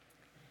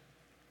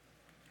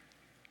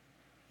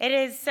It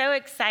is so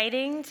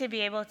exciting to be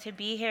able to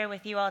be here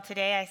with you all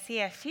today. I see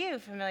a few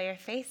familiar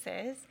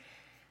faces.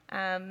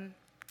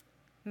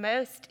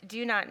 Most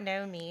do not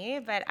know me,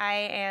 but I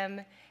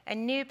am a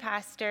new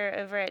pastor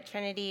over at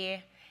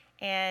Trinity,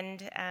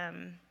 and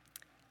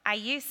I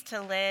used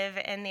to live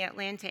in the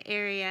Atlanta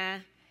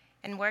area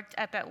and worked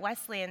up at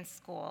Wesleyan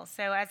School.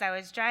 So as I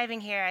was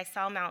driving here, I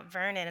saw Mount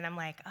Vernon, and I'm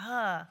like,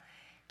 oh,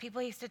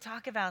 people used to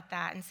talk about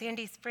that. And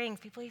Sandy Springs,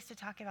 people used to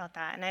talk about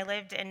that. And I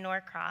lived in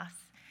Norcross.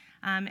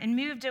 And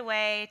moved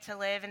away to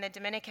live in the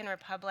Dominican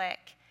Republic,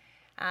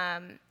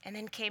 and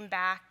then came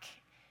back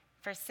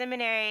for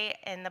seminary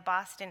in the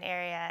Boston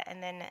area,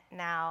 and then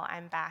now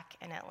I'm back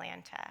in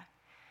Atlanta.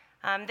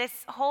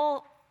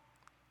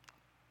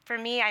 For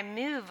me, I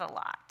move a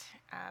lot,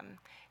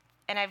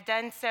 and I've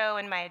done so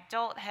in my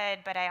adulthood,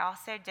 but I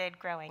also did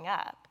growing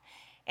up.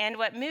 And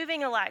what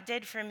moving a lot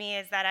did for me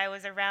is that I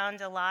was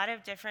around a lot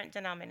of different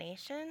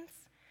denominations,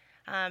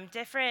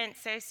 different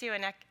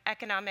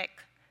socioeconomic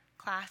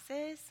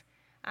classes,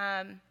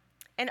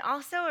 and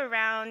also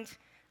around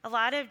a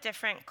lot of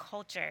different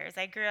cultures.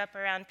 I grew up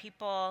around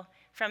people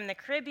from the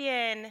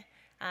Caribbean,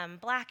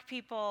 black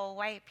people,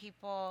 white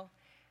people,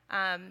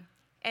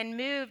 and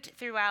moved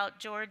throughout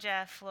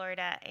Georgia,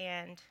 Florida,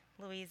 and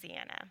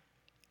Louisiana.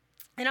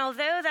 And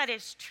although that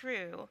is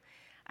true,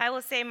 I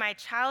will say my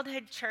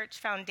childhood church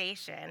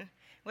foundation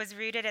was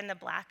rooted in the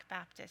Black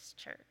Baptist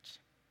Church.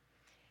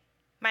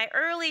 My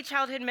early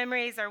childhood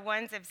memories are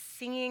ones of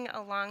singing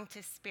along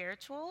to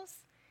spirituals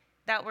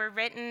that were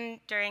written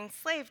during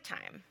slave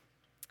time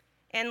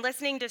and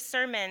listening to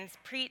sermons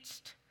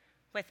preached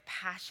with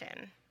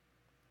passion.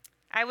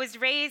 I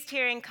was raised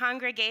hearing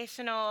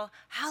congregational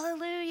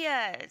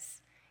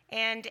hallelujahs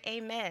and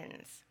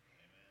amens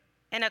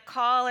in a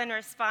call and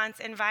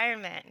response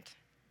environment.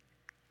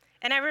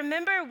 And I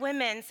remember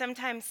women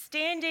sometimes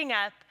standing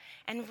up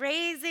and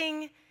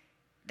raising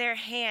their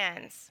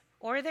hands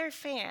or their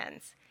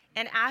fans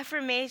in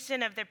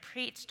affirmation of the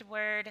preached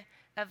word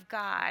of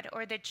God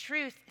or the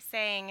truth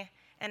sang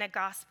in a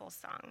gospel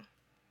song.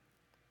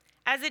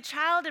 As a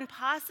child and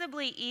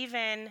possibly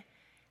even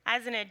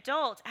as an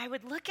adult, I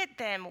would look at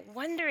them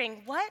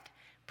wondering what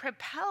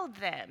propelled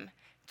them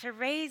to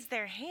raise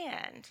their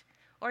hand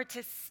or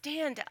to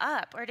stand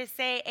up or to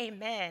say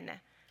amen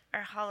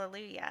or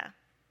hallelujah.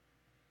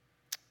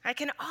 I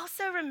can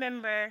also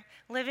remember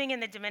living in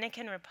the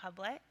Dominican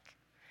Republic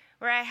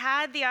where I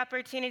had the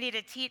opportunity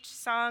to teach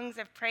songs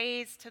of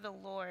praise to the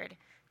Lord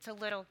to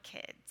little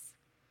kids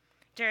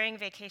during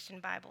Vacation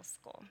Bible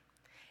School.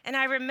 And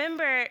I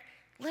remember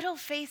little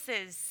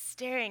faces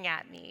staring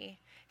at me,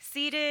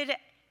 seated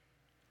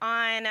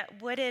on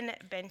wooden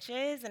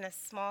benches in a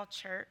small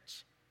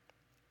church.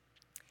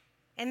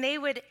 And they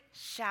would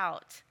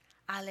shout,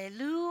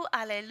 Alleluia,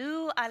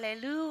 Alleluia,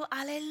 Alleluia,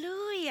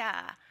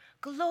 Alleluia,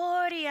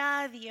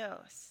 Gloria a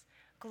Dios,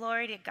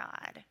 glory to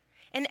God.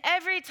 And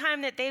every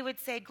time that they would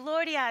say,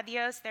 Gloria a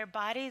Dios, their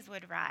bodies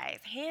would rise,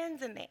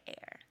 hands in the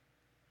air.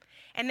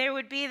 And there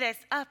would be this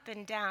up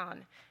and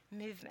down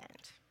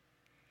movement.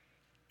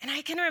 And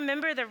I can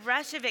remember the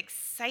rush of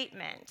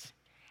excitement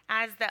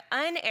as the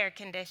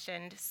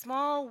unair-conditioned,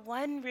 small,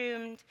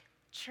 one-roomed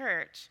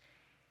church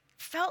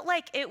felt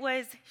like it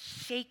was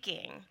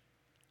shaking,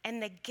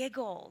 and the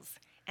giggles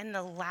and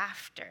the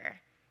laughter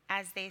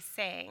as they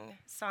sang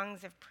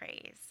songs of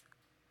praise.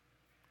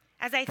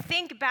 As I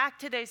think back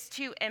to those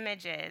two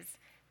images,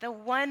 the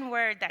one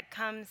word that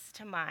comes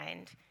to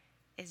mind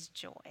is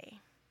joy.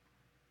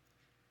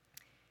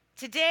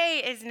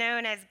 Today is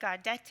known as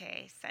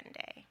Gaudete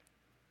Sunday.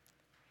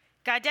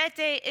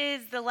 Gaudete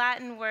is the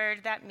Latin word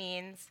that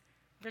means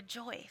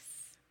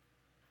rejoice.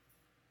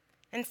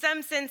 In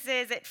some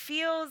senses, it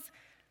feels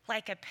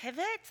like a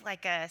pivot,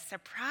 like a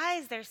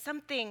surprise. There's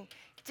something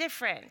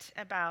different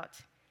about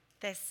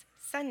this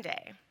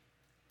Sunday.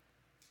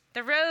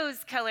 The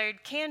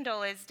rose-colored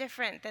candle is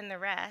different than the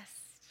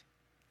rest.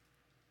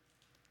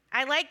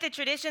 I like the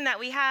tradition that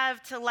we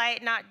have to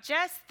light not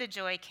just the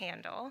joy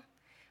candle,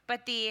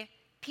 but the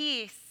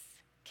peace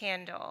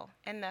candle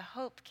and the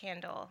hope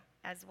candle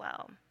as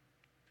well.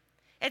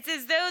 It's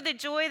as though the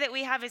joy that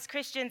we have as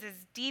Christians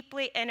is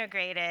deeply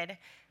integrated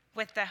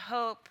with the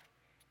hope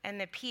and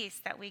the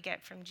peace that we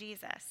get from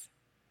Jesus.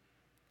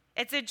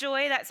 It's a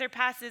joy that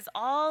surpasses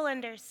all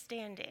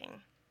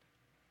understanding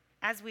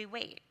as we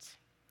wait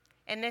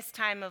in this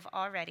time of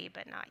already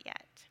but not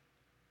yet.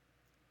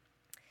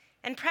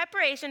 In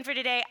preparation for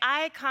today,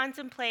 I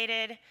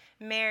contemplated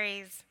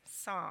Mary's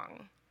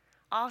song,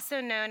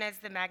 also known as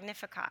the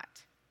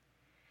Magnificat.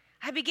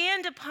 I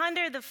began to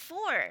ponder the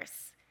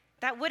force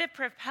that would have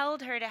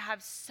propelled her to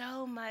have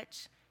so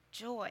much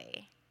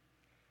joy,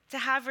 to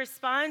have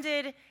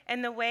responded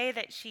in the way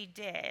that she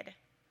did.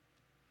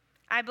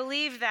 I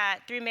believe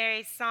that through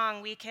Mary's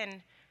song, we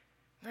can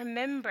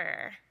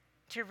remember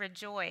to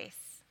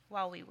rejoice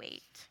while we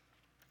wait.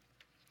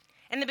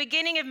 In the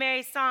beginning of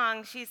Mary's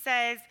song, she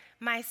says,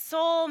 "My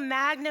soul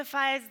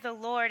magnifies the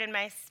Lord, and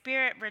my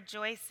spirit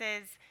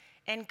rejoices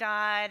in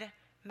God,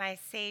 my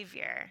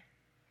Savior."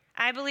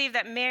 I believe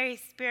that Mary's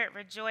spirit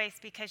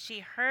rejoiced because she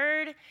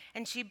heard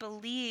and she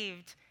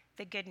believed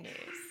the good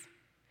news.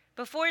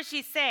 Before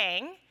she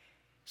sang,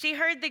 she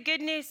heard the good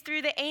news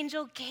through the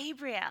angel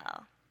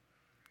Gabriel.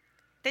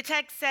 The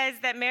text says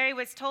that Mary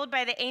was told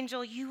by the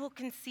angel, "You will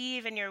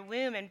conceive in your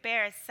womb and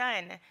bear a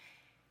son.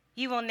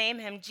 You will name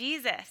him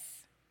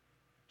Jesus.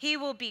 He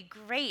will be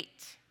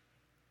great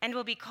and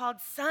will be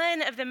called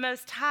Son of the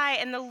Most High,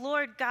 and the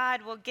Lord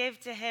God will give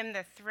to him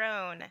the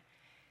throne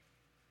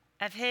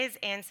of his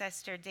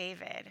ancestor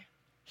David.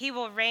 He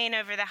will reign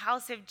over the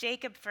house of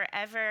Jacob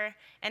forever,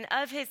 and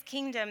of his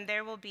kingdom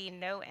there will be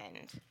no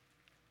end.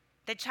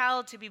 The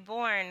child to be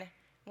born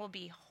will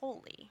be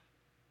holy.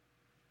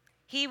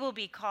 He will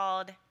be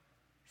called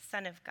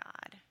Son of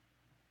God."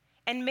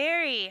 And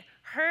Mary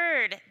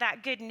heard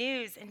that good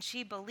news and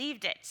she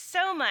believed it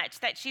so much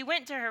that she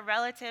went to her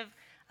relative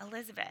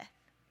Elizabeth.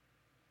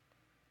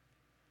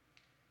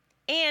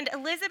 And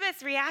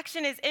Elizabeth's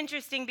reaction is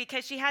interesting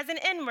because she has an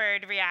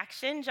inward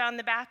reaction. John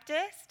the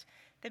Baptist,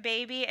 the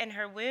baby in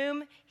her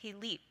womb, he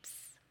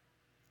leaps.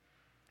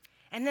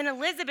 And then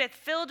Elizabeth,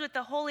 filled with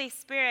the Holy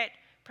Spirit,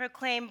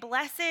 proclaimed,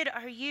 "Blessed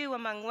are you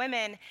among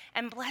women,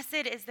 and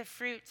blessed is the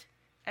fruit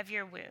of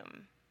your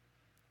womb."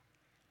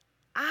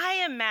 I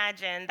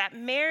imagine that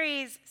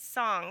Mary's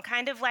song,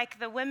 kind of like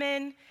the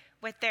women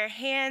with their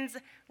hands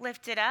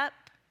lifted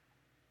up,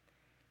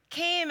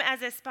 came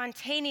as a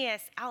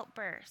spontaneous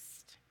outburst.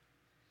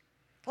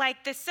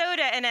 Like the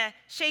soda in a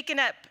shaken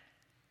up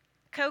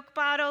Coke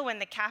bottle when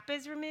the cap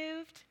is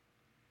removed.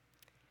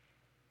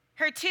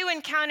 Her two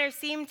encounters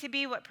seemed to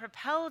be what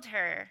propelled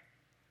her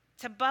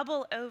to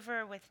bubble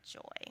over with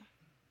joy.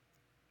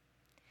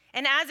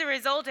 And as a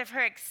result of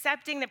her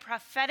accepting the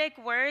prophetic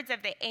words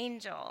of the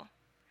angel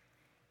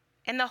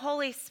and the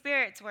Holy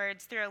Spirit's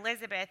words through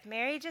Elizabeth,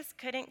 Mary just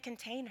couldn't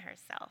contain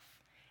herself.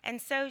 And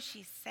so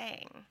she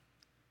sang.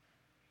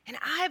 And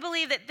I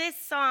believe that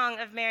this song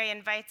of Mary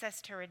invites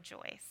us to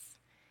rejoice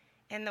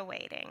in the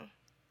waiting.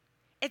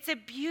 It's a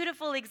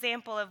beautiful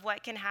example of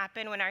what can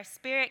happen when our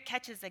spirit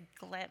catches a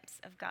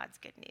glimpse of God's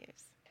good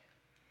news,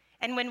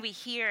 and when we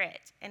hear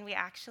it and we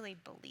actually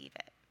believe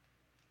it.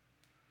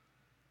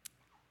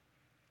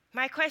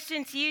 My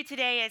question to you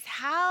today is,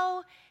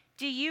 how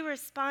do you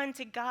respond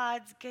to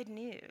God's good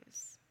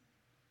news?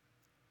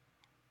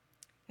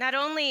 Not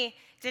only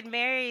did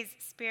Mary's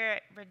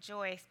spirit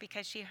rejoice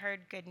because she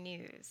heard good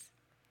news,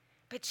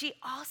 but she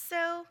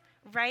also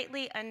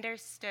rightly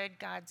understood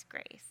God's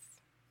grace.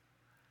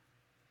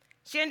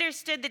 She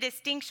understood the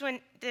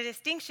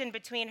distinction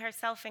between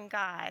herself and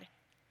God.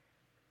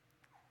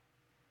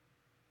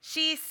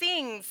 She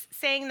sings,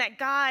 saying that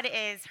God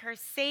is her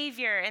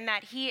Savior and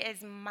that he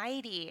is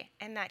mighty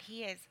and that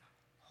he is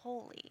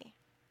holy.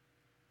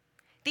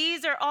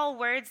 These are all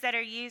words that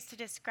are used to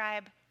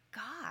describe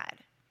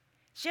God.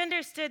 She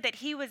understood that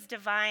he was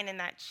divine and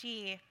that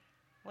she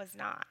was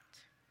not.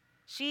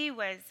 She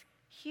was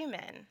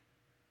human.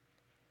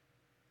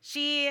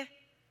 She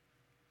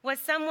was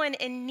someone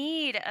in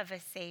need of a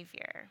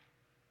Savior.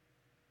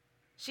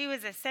 She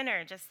was a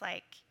sinner just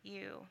like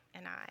you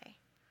and I.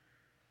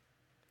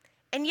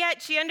 And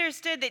yet she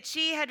understood that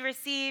she had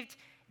received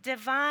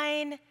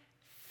divine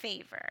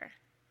favor.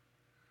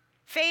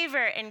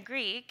 Favor in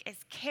Greek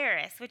is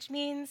charis, which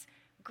means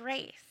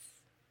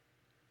grace.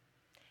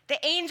 The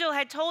angel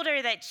had told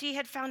her that she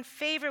had found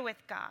favor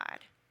with God,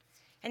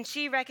 and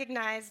she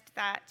recognized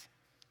that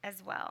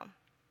as well.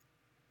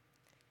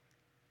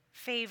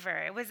 Favor.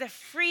 It was a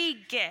free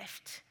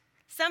gift,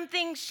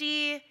 something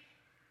she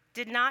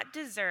did not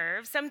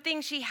deserve,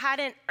 something she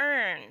hadn't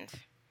earned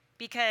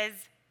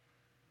because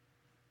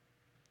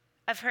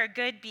of her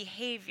good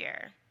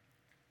behavior.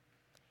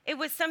 It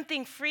was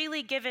something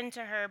freely given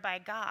to her by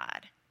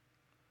God.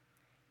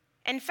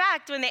 In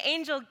fact, when the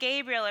angel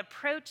Gabriel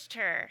approached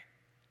her,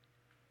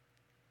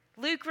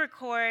 Luke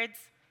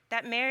records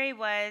that Mary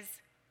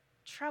was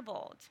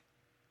troubled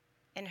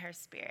in her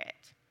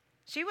spirit.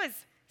 She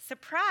was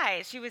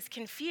surprised. She was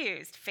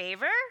confused.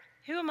 Favor?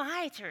 Who am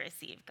I to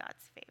receive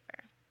God's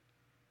favor?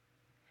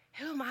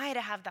 Who am I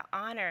to have the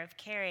honor of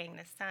carrying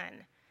the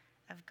Son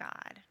of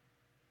God?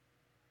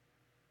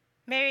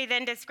 Mary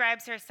then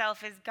describes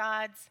herself as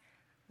God's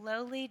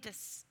lowly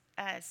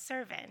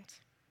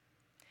servant.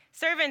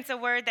 Servant's a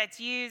word that's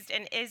used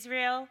in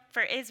Israel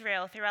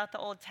throughout the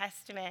Old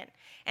Testament.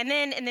 And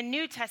then in the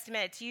New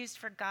Testament, it's used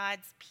for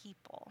God's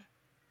people.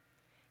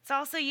 It's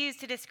also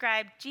used to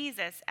describe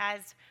Jesus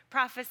as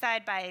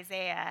prophesied by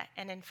Isaiah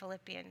and in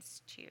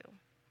Philippians 2.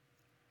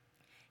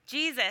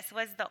 Jesus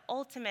was the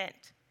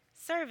ultimate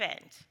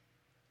servant.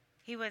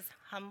 He was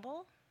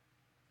humble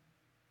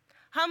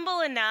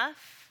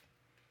enough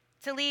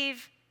to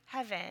leave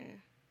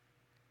heaven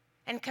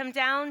and come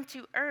down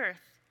to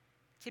earth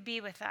to be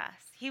with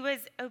us. He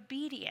was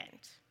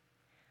obedient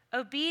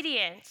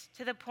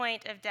to the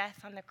point of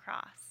death on the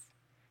cross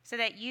so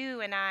that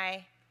you and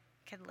I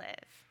could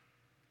live.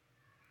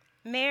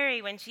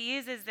 Mary, when she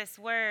uses this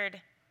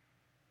word,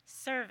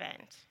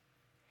 servant,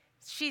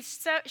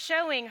 she's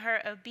showing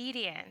her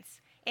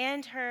obedience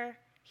and her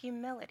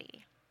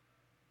humility.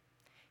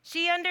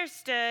 She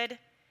understood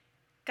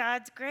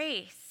God's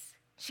grace.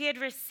 She had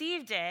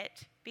received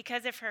it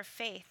because of her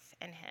faith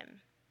in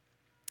him.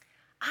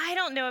 I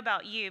don't know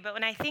about you, but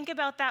when I think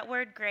about that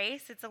word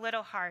grace, it's a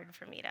little hard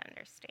for me to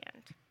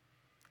understand.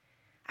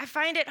 I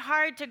find it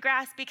hard to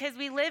grasp because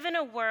we live in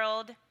a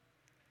world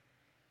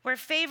where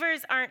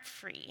favors aren't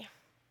free.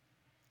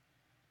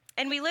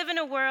 And we live in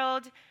a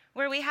world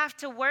where we have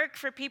to work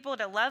for people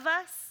to love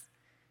us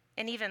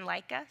and even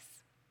like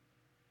us.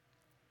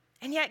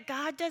 And yet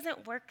God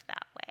doesn't work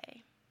that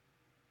way.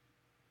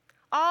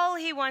 All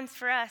he wants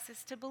for us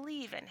is to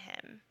believe in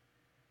him.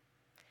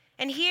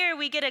 And here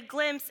we get a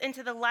glimpse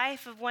into the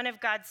life of one of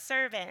God's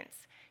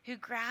servants who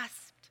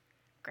grasped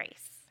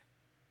grace.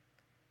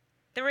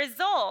 The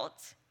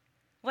result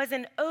was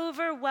an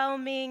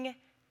overwhelming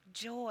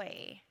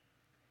joy.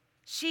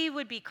 She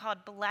would be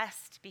called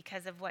blessed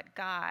because of what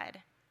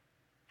God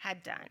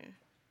had done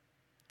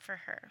for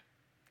her.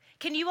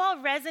 Can you all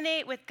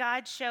resonate with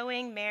God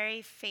showing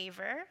Mary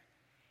favor?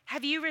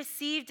 Have you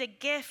received a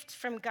gift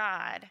from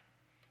God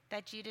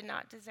that you did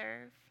not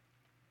deserve?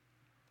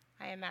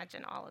 I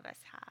imagine all of us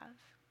have.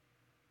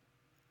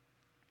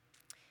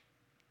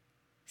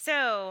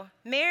 So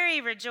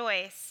Mary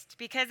rejoiced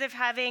because of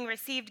having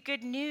received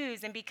good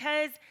news and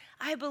because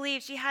I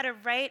believe she had a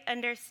right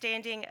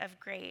understanding of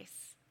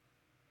grace.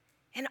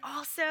 And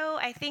also,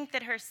 I think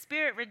that her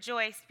spirit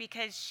rejoiced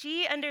because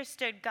she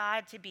understood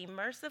God to be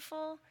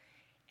merciful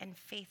and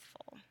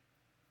faithful.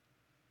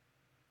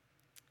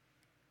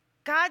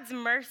 God's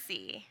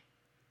mercy,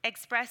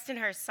 expressed in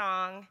her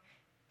song,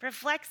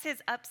 reflects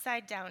his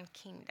upside-down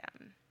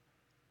kingdom.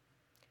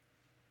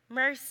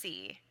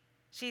 Mercy,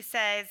 she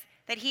says,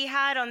 that he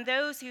had on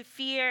those who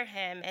fear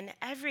him in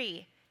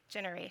every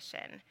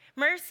generation.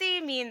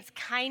 Mercy means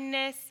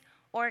kindness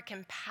or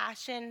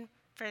compassion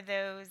for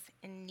those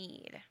in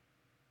need.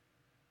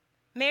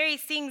 Mary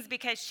sings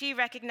because she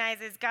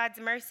recognizes God's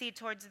mercy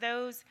towards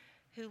those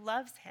who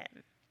loves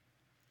him.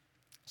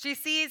 She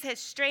sees his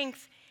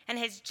strength and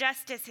his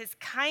justice, his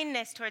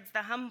kindness towards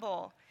the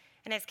humble,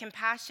 and his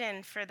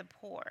compassion for the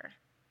poor.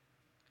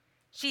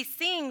 She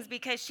sings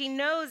because she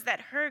knows that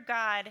her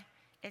God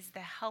is the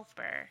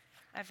helper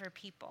of her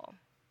people.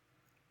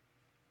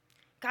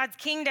 God's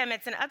kingdom,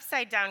 it's an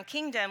upside-down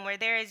kingdom where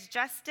there is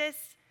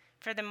justice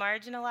for the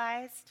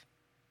marginalized.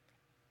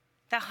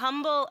 The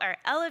humble are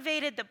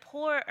elevated, the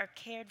poor are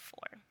cared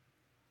for.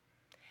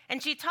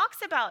 And she talks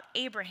about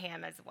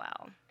Abraham as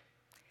well.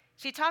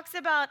 She talks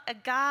about a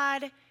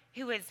God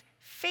who is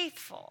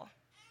faithful,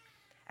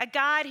 a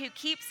God who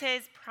keeps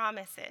his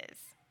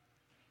promises.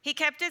 He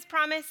kept his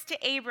promise to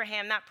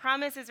Abraham. That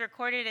promise is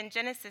recorded in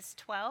Genesis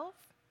 12.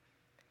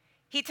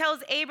 He tells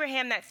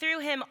Abraham that through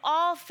him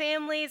all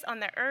families on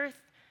the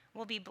earth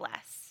will be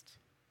blessed.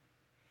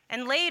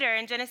 And later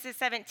in Genesis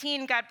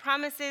 17, God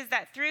promises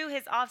that through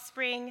his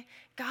offspring,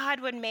 God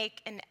would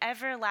make an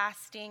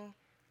everlasting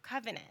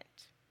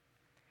covenant,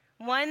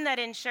 one that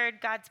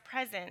ensured God's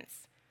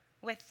presence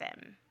with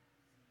them.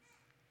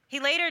 He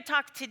later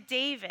talked to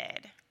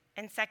David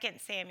in 2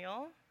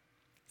 Samuel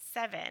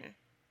 7,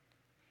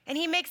 and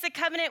he makes a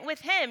covenant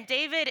with him.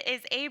 David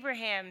is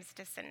Abraham's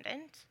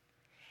descendant,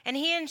 and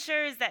he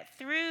ensures that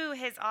through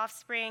his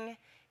offspring,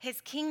 his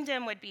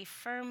kingdom would be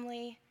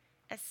firmly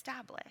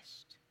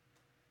established.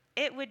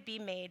 It would be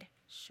made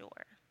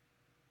sure.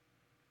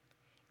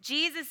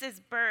 Jesus'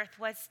 birth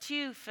was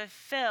to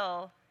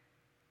fulfill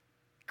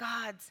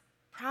God's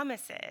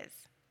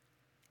promises,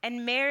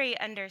 and Mary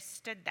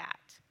understood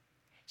that.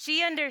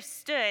 She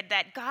understood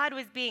that God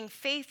was being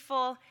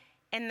faithful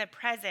in the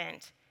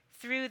present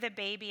through the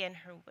baby in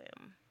her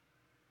womb.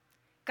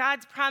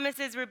 God's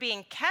promises were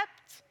being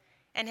kept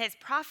and his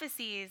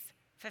prophecies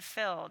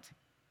fulfilled.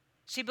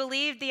 She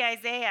believed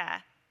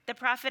the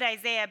prophet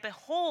Isaiah,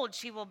 "Behold,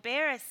 she will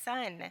bear a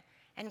son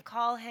and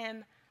call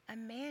him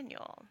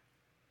Emmanuel."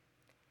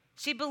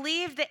 She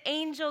believed the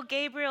angel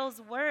Gabriel's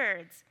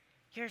words,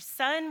 "Your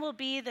son will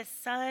be the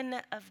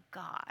Son of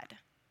God.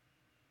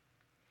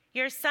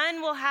 Your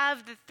son will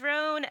have the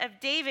throne of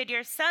David.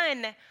 Your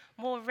son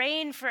will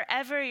reign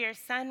forever. Your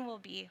son will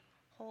be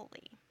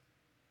holy."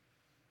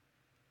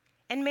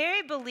 And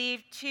Mary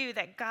believed, too,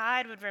 that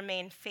God would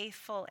remain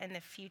faithful in the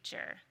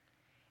future.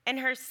 In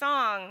her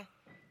song,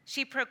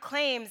 she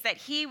proclaims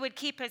that he would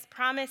keep his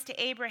promise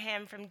to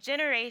Abraham from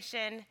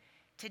generation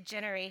to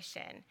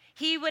generation.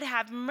 He would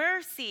have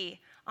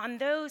mercy on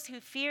those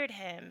who feared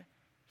him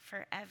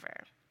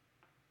forever.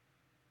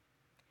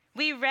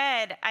 We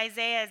read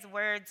Isaiah's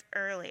words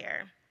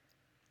earlier,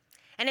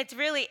 and it's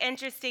really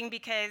interesting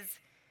because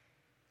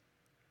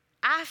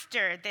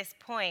after this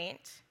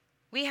point,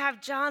 we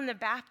have John the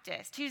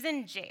Baptist who's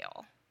in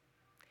jail,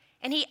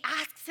 and he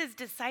asks his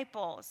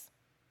disciples,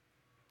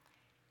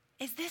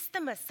 "Is this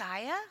the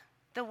Messiah,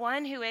 the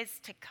one who is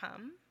to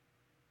come?"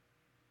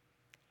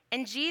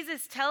 And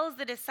Jesus tells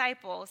the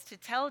disciples to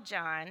tell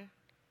John,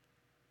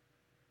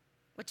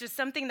 which is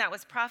something that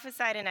was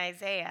prophesied in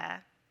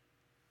Isaiah,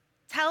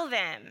 tell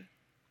them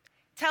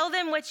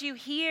what you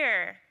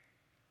hear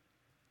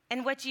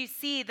and what you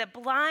see. The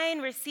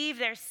blind receive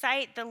their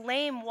sight, the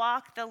lame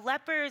walk, the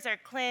lepers are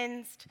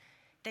cleansed,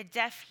 the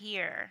deaf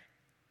hear.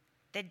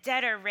 The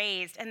dead are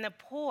raised, and the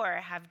poor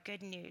have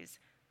good news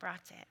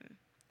brought to him.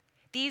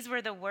 These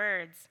were the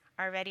words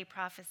already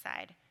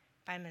prophesied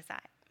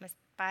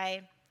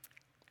by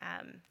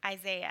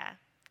Isaiah.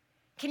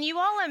 Can you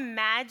all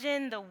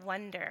imagine the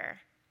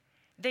wonder,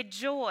 the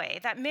joy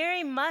that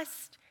Mary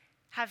must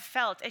have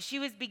felt as she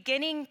was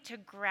beginning to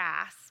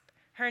grasp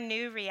her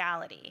new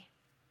reality?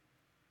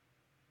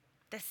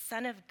 The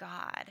Son of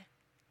God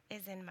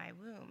is in my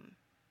womb.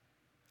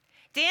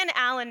 Dan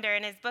Allender,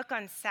 in his book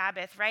on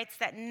Sabbath, writes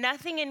that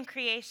nothing in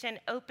creation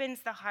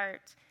opens the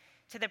heart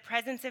to the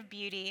presence of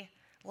beauty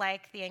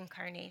like the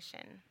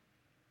incarnation.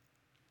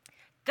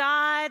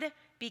 God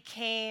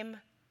became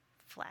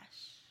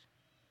flesh.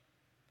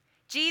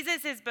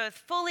 Jesus is both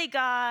fully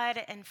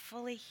God and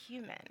fully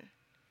human.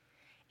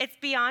 It's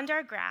beyond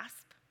our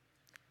grasp,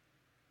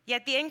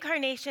 yet the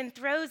incarnation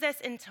throws us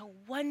into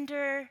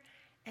wonder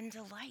and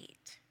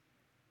delight.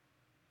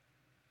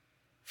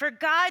 For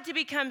God to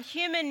become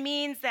human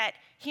means that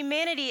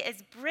humanity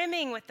is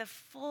brimming with the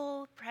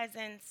full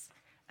presence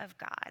of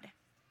God.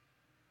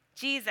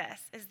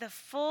 Jesus is the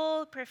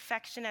full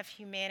perfection of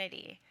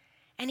humanity,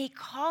 and he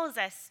calls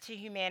us to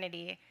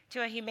humanity,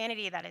 to a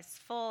humanity that is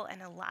full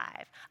and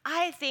alive.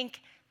 I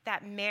think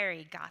that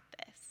Mary got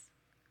this.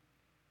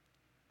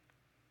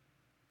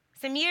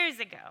 Some years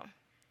ago,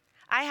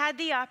 I had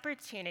the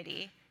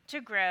opportunity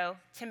to grow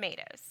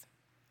tomatoes.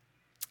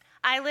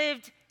 I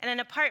lived in an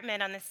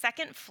apartment on the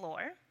second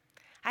floor.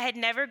 I had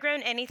never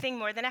grown anything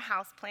more than a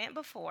houseplant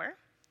before,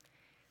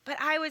 but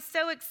I was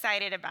so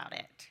excited about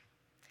it.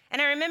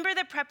 And I remember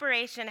the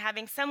preparation,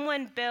 having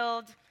someone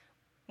build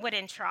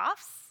wooden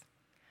troughs,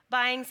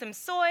 buying some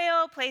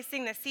soil,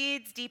 placing the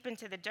seeds deep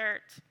into the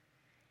dirt.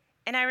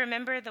 And I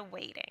remember the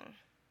waiting,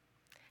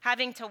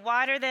 having to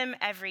water them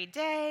every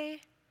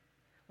day,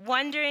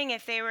 wondering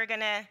if they were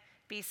going to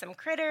be some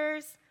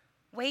critters,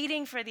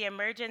 waiting for the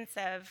emergence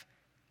of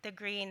the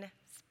green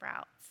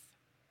sprouts.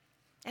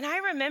 And I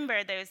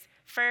remember those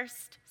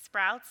first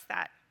sprouts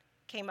that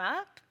came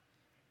up,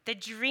 the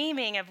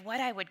dreaming of what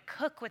I would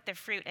cook with the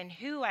fruit and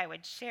who I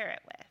would share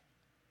it with.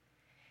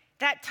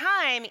 That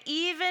time,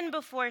 even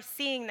before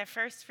seeing the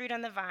first fruit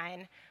on the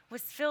vine,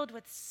 was filled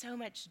with so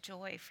much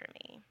joy for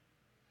me.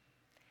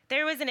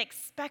 There was an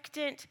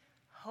expectant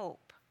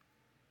hope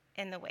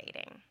in the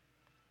waiting.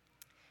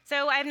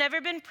 So I've never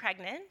been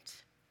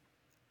pregnant,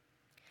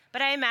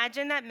 but I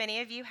imagine that many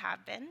of you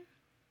have been.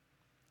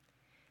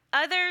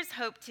 Others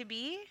hope to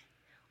be,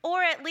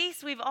 or at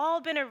least we've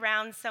all been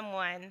around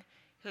someone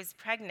who's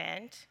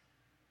pregnant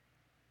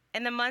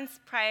in the months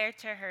prior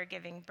to her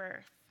giving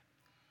birth.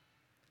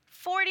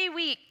 40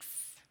 weeks,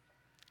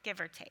 give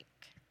or take.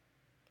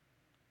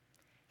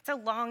 It's a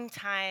long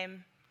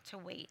time to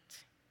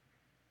wait.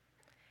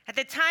 At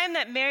the time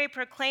that Mary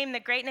proclaimed the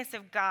greatness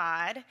of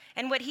God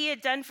and what he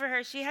had done for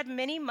her, she had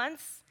many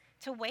months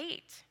to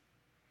wait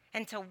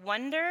and to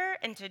wonder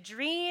and to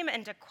dream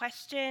and to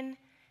question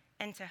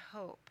and to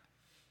hope.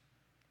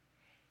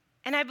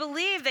 And I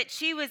believe that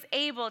she was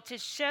able to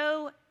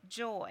show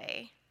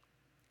joy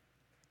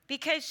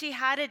because she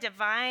had a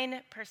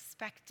divine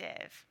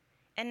perspective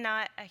and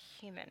not a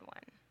human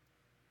one.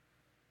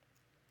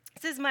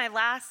 This is my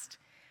last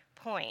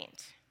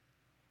point,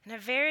 and a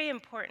very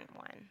important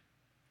one.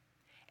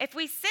 If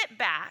we sit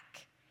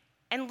back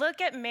and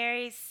look at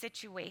Mary's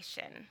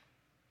situation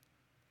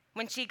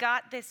when she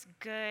got this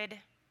good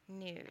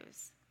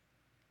news,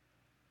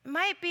 it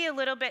might be a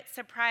little bit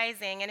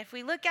surprising, and if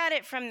we look at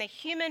it from the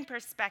human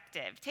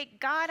perspective, take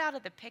God out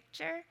of the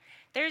picture,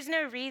 there's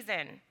no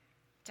reason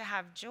to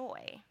have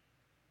joy.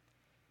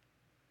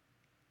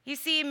 You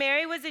see,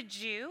 Mary was a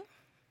Jew.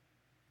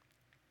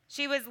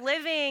 She was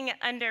living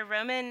under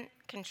Roman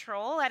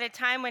control at a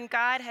time when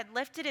God had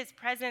lifted his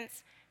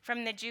presence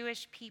from the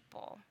Jewish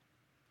people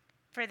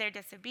for their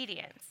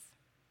disobedience.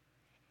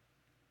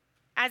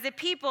 As a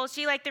people,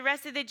 she, like the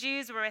rest of the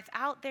Jews, were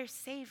without their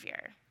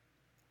Savior.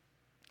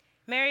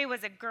 Mary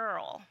was a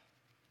girl.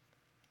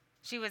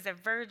 She was a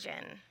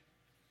virgin.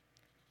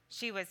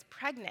 She was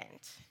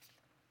pregnant.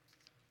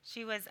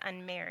 She was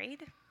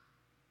unmarried.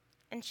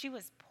 And she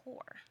was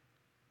poor.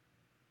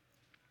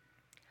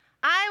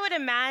 I would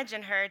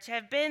imagine her to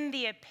have been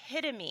the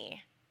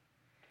epitome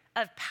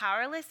of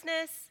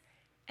powerlessness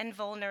and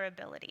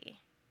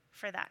vulnerability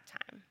for that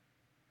time.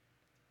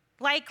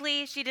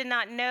 Likely, she did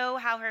not know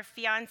how her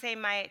fiancé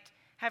might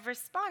have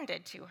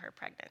responded to her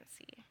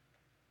pregnancy.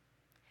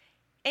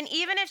 And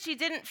even if she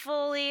didn't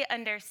fully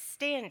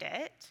understand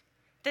it,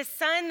 the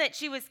son that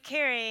she was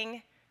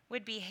carrying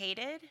would be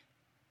hated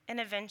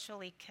and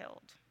eventually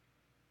killed.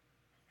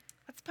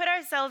 Let's put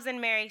ourselves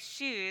in Mary's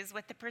shoes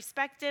with the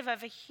perspective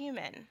of a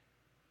human.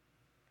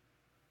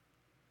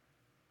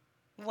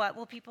 What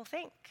will people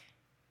think?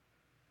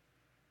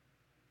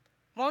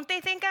 Won't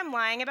they think I'm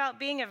lying about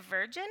being a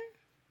virgin?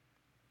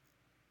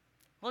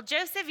 Will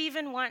Joseph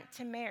even want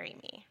to marry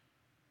me?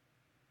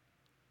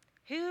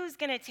 Who's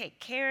going to take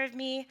care of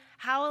me?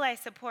 How will I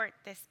support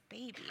this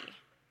baby?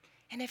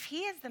 And if he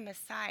is the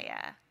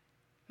Messiah,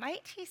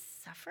 might he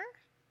suffer?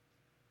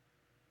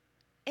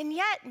 And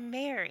yet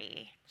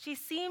Mary, she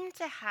seemed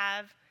to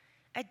have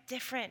a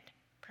different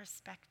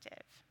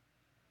perspective.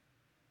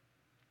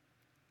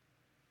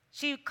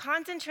 She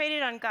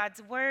concentrated on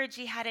God's word.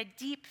 She had a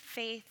deep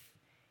faith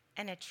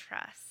and a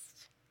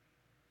trust.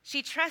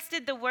 She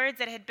trusted the words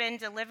that had been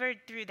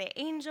delivered through the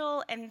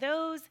angel and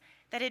those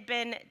that had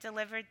been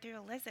delivered through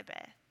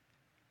Elizabeth.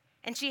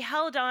 And she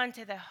held on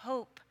to the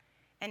hope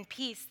and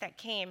peace that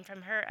came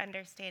from her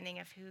understanding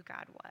of who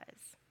God was.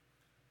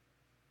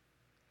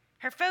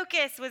 Her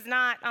focus was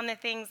not on the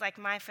things like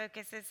my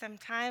focus is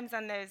sometimes,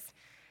 on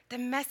the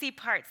messy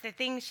parts, the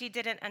things she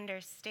didn't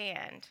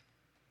understand.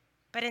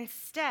 But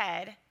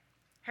instead,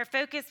 her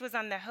focus was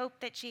on the hope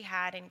that she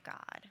had in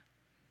God.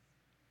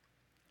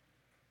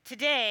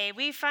 Today,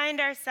 we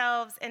find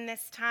ourselves in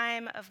this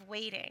time of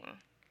waiting.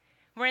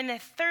 We're in the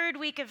third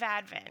week of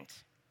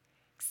Advent,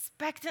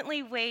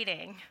 expectantly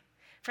waiting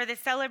for the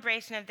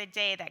celebration of the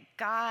day that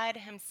God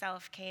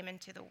himself came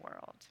into the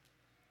world,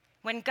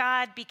 when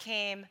God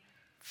became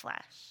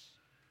flesh.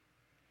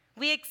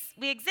 We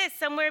exist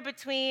somewhere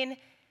between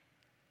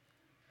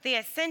the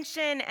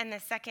ascension and the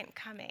second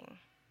coming.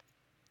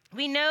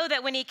 We know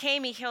that when he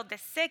came, he healed the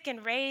sick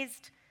and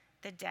raised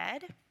the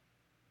dead.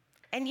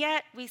 And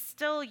yet we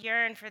still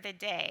yearn for the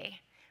day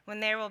when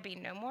there will be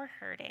no more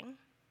hurting,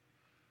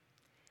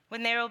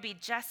 when there will be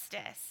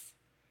justice,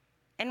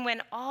 and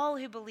when all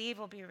who believe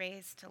will be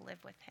raised to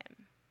live with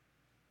him.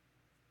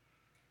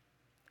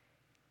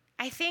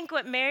 I think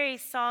what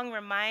Mary's song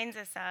reminds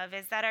us of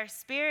is that our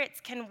spirits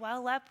can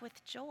well up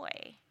with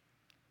joy,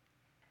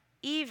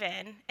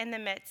 even in the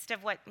midst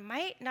of what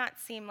might not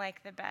seem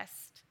like the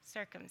best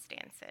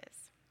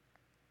circumstances.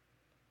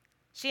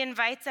 She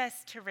invites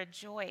us to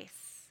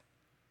rejoice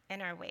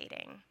in our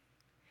waiting,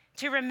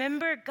 to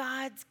remember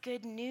God's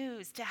good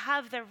news, to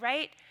have the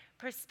right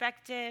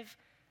perspective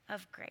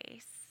of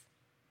grace,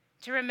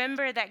 to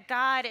remember that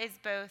God is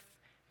both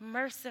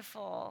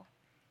merciful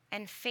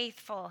and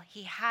faithful.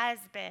 He has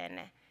been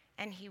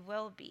and he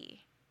will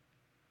be.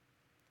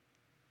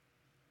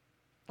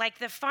 Like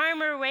the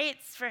farmer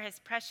waits for his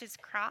precious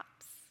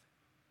crops,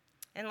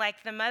 and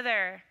like the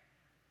mother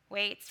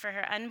waits for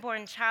her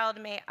unborn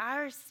child, may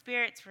our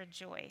spirits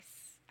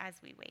rejoice as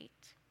we wait.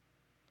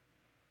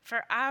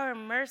 For our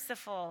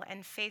merciful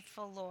and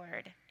faithful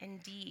Lord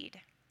indeed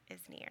is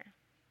near.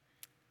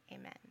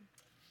 Amen.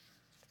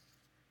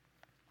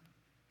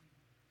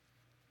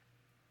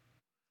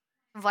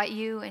 Invite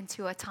you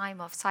into a time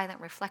of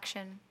silent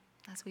reflection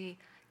as we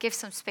give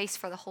some space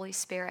for the Holy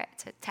Spirit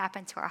to tap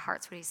into our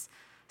hearts what he's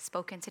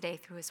spoken today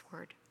through his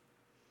word.